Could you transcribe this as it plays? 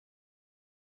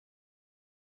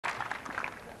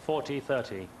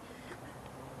40-30.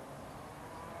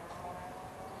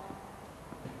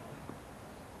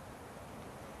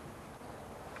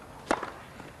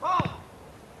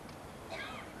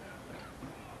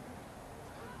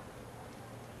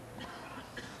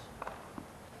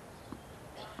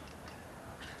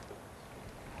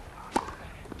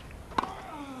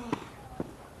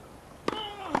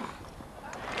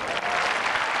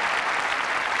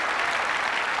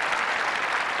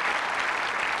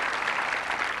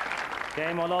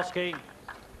 Game olhovsky.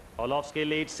 Olhovsky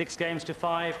leads 6 games to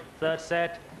 5. Third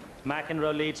set.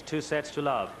 McEnroe leads 2 sets to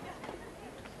love.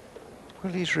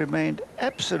 Well, he's remained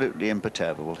absolutely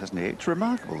imperturbable, hasn't he? It's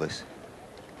remarkable, this.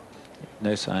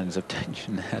 No signs of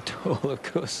tension at all. Of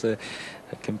course, a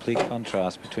complete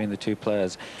contrast between the two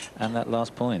players. And that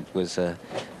last point was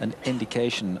an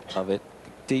indication of it.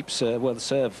 Deep serve, well, the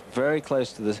serve very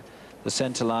close to the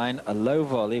centre line. A low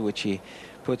volley, which he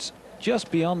puts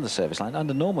just beyond the service line.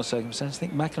 Under normal circumstances, I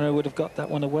think McEnroe would have got that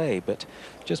one away, but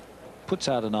just puts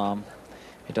out an arm.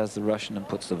 He does the Russian and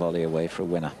puts the volley away for a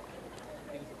winner.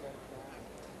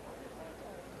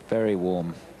 Very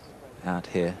warm out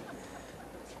here.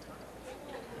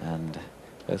 And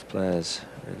both players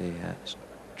really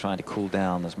trying to cool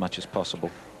down as much as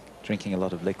possible. Drinking a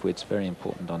lot of liquids, very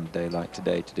important on a day like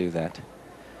today to do that.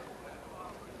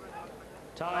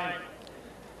 Time.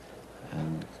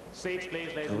 And Seats, please,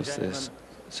 ladies of and course, gentlemen. there's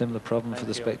a similar problem for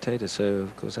the spectators. So,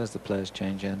 of course, as the players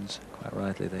change ends, quite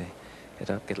rightly, they get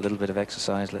up, get a little bit of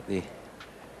exercise, let the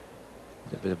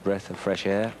little bit of breath of fresh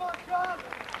air.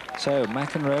 So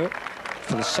McEnroe,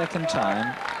 for the second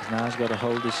time, has got to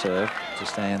hold his serve to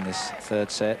stay in this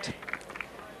third set.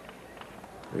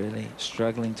 Really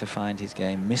struggling to find his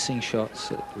game, missing shots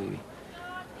that we're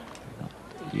not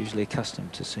usually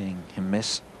accustomed to seeing him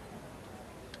miss.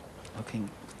 Looking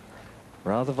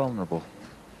rather vulnerable.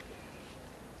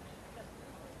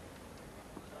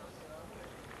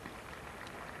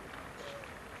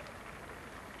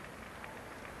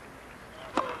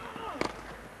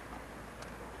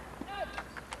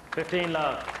 Fifteen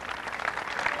love.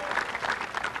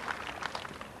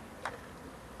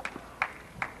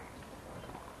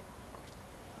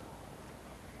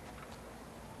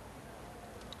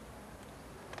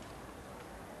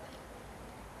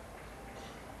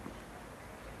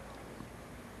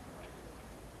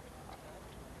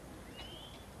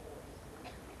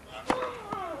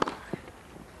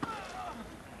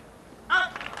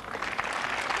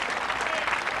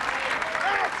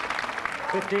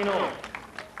 All.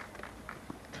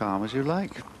 Calm as you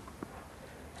like.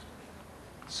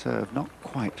 Serve not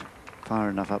quite far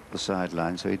enough up the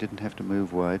sideline, so he didn't have to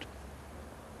move wide.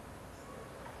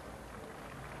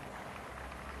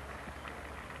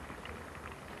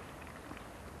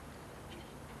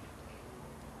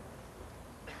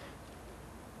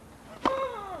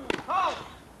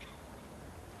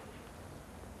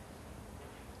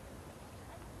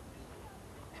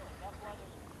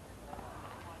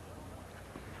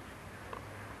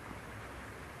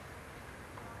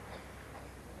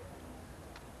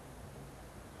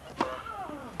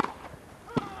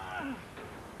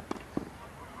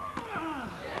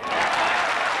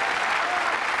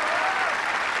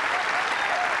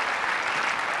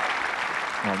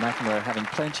 Well, McEnroe having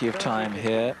plenty of time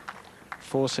here,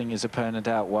 forcing his opponent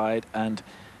out wide, and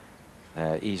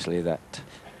easily that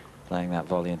playing that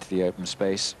volley into the open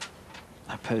space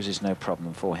poses no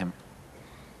problem for him.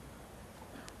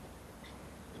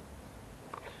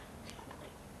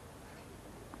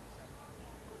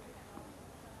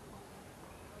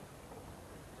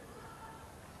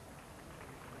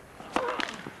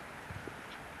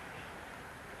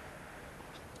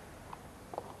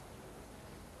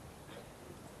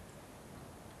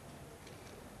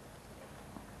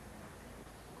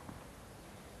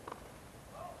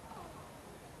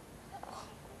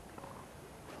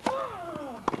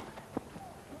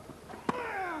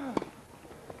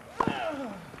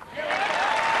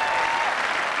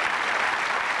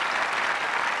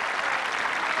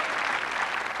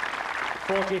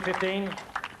 $40-15.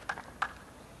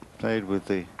 Played with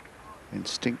the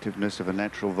instinctiveness of a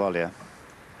natural volleyer.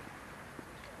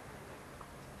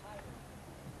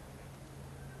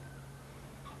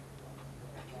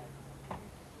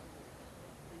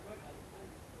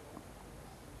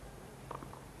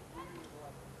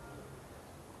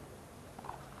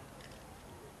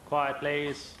 Quiet,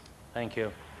 please. Thank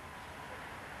you.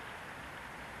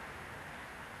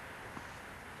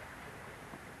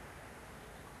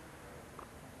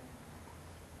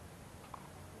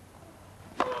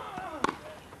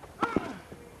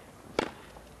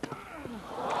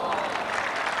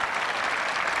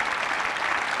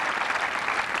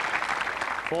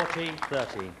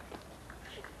 40-30.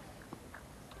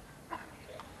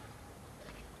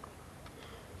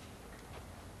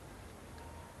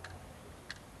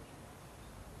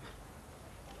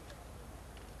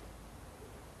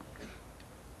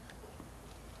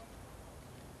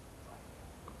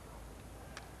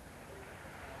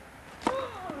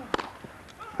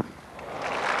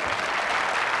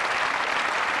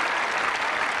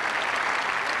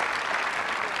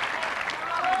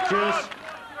 Choose.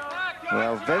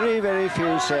 Well, very, very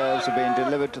few serves have been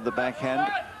delivered to the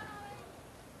backhand.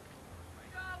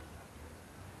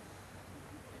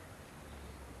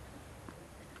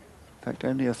 In fact,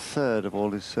 only a third of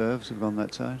all his serves have gone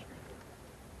that side.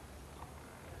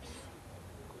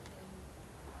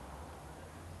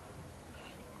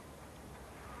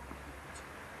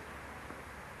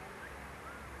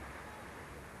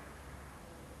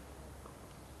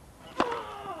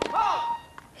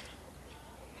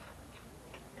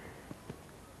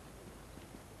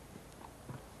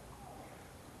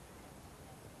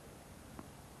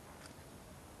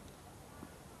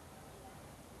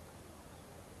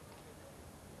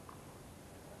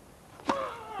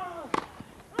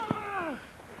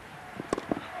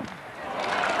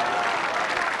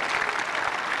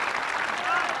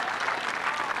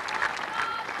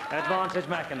 Advantage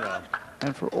McEnroe.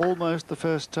 And for almost the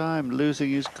first time, losing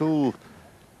his cool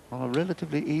on a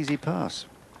relatively easy pass.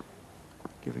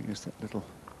 Giving us that little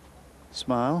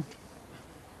smile.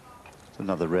 It's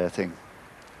another rare thing.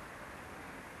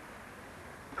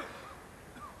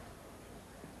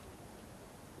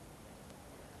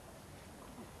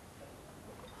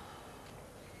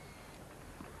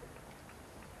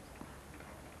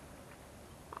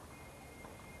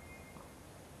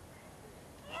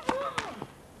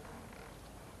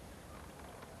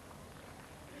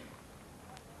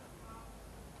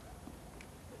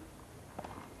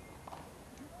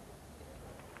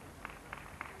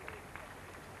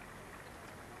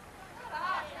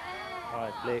 All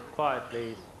right, Blake, quiet,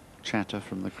 please. Chatter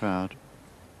from the crowd.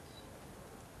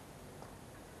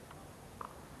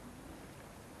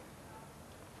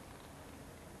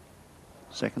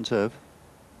 Second serve.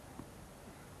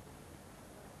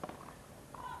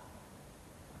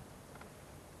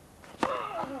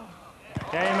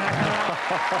 Okay, McEnroe.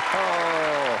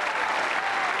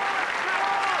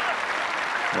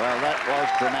 Well, that was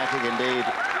dramatic indeed.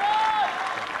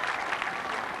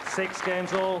 6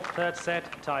 games all, third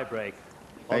set, tie break.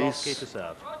 Olhovsky to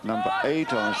serve. Number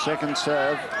 8 on second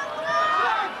serve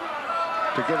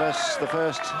to give us the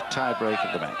first tie break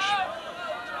of the match.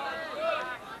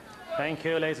 Thank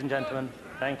you, ladies and gentlemen.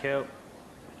 Thank you.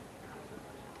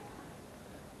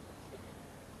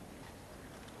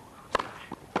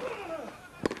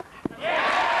 Yeah.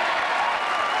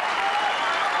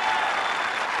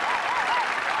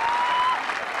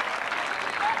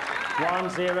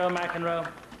 1-0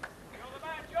 McEnroe.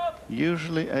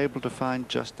 Usually able to find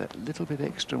just that little bit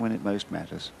extra when it most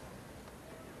matters.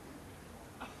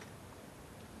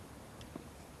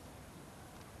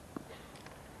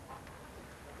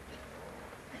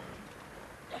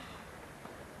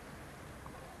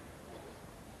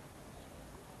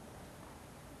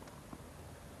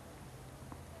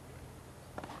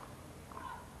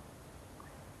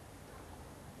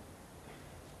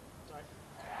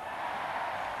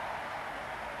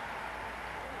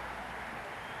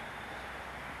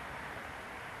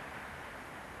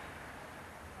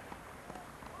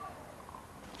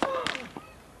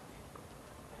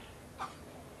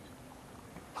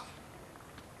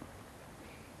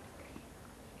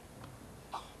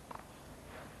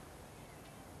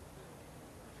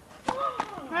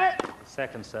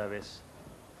 Second service.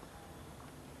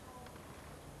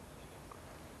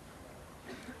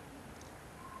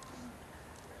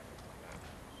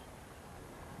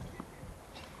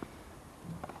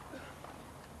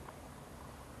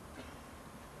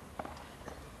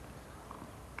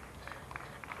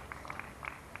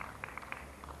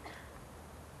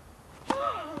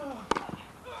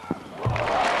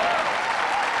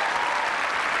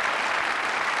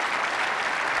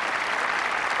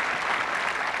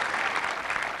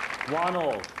 One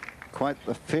all. Quite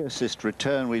the fiercest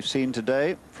return we've seen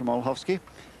today from Olhovsky.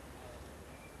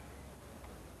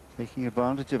 Taking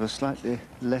advantage of a slightly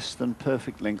less than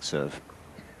perfect length serve.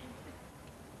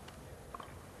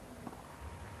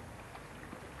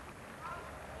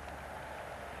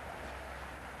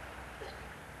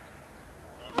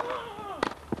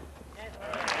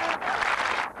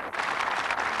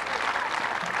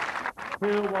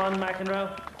 Two, one,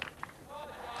 McEnroe.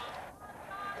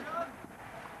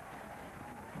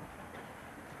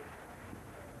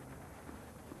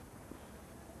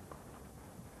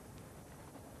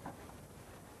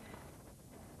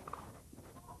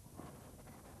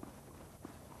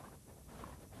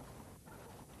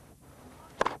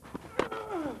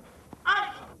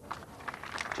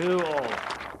 2 all.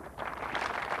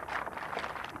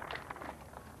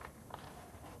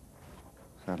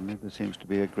 Suddenly there seems to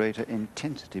be a greater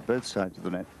intensity both sides of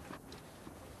the net.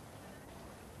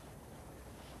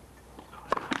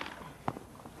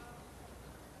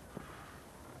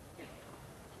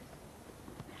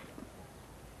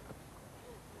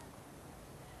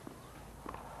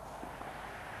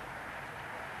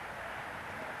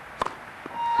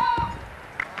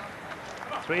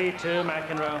 Three, 2,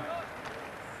 McEnroe.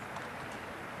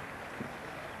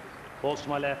 Balls to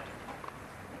my left.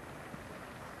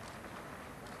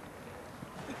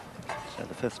 So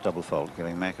the fifth double fault,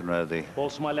 giving McEnroe the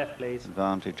Balls to my left, please.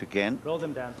 advantage again. Roll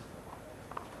them down.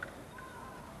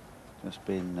 Just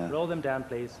been Roll them down,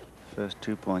 please. first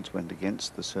 2 points went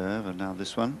against the serve, and now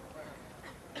this one.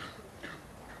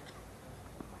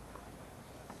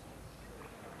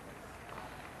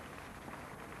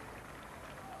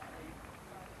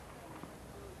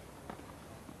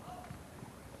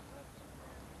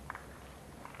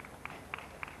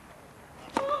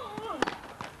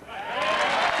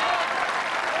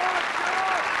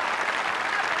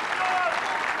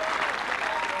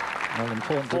 Well,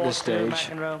 important at this 4-2, stage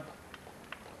McEnroe.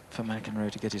 for McEnroe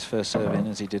to get his first serve in,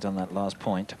 as he did on that last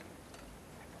point,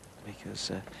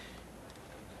 because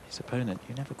his opponent,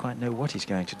 you never quite know what he's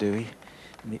going to do.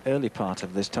 In the early part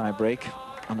of this tie break,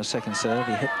 on the second serve,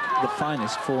 he hit the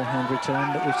finest forehand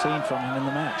return that we've seen from him in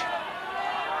the match.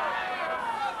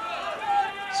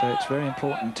 So it's very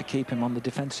important to keep him on the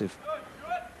defensive.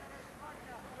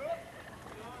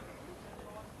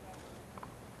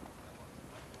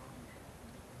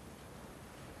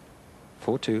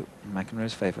 (4-2) in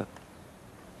McEnroe's favour.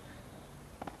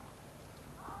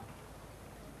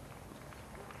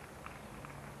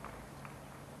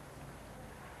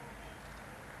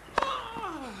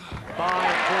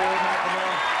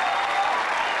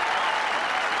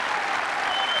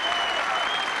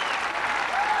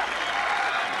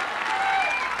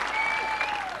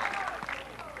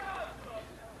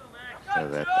 So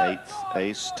that eighth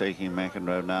ace taking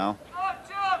McEnroe now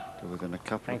to within a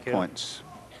couple of points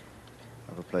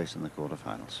of a place in the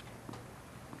quarterfinals.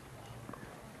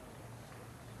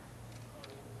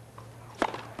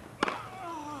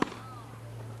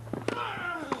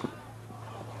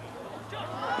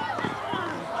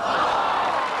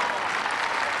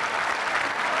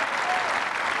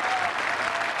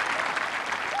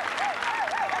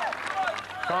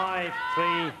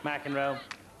 Three, McEnroe.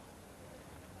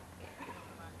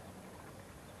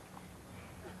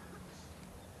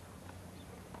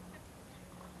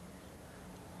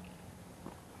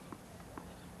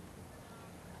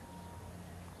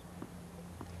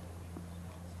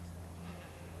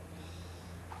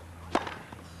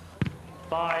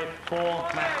 Five, 4,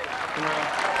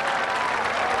 McEnroe.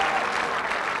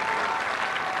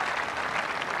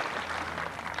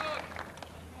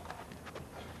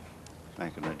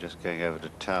 McEnroe just going over to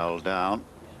towel down.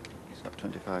 He's got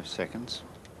 25 seconds.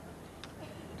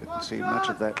 Didn't see much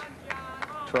of that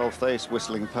 12th ace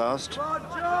whistling past.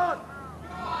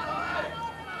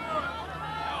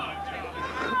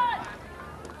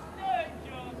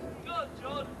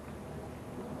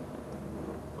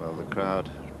 Well, the crowd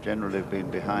generally have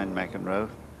been behind McEnroe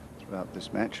throughout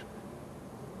this match.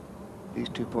 These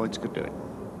 2 points could do it.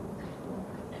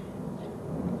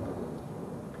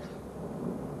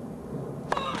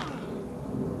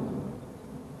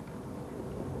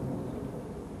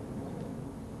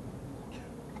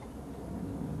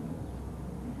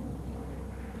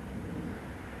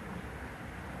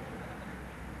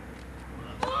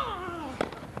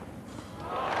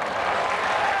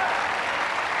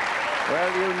 Well,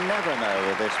 you never know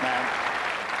with this man.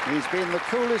 He's been the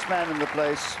coolest man in the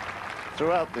place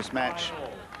throughout this match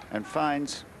and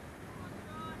finds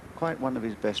quite one of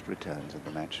his best returns of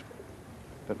the match.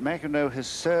 But McEnroe has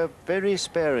served very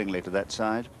sparingly to that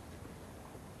side.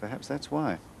 Perhaps that's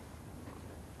why.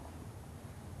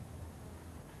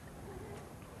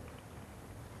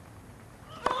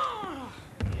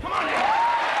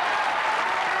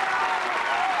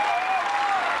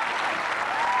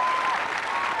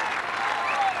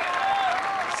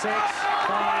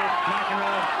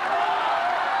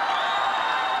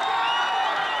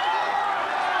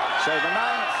 So the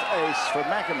 9th ace for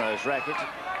McEnroe's racket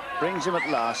brings him at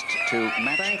last to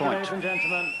match Thank point. you, ladies and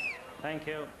gentlemen. Thank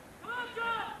you.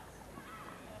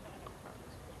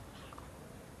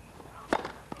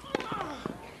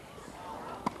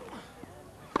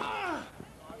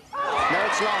 No,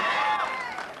 it's long.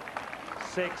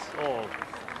 6 all.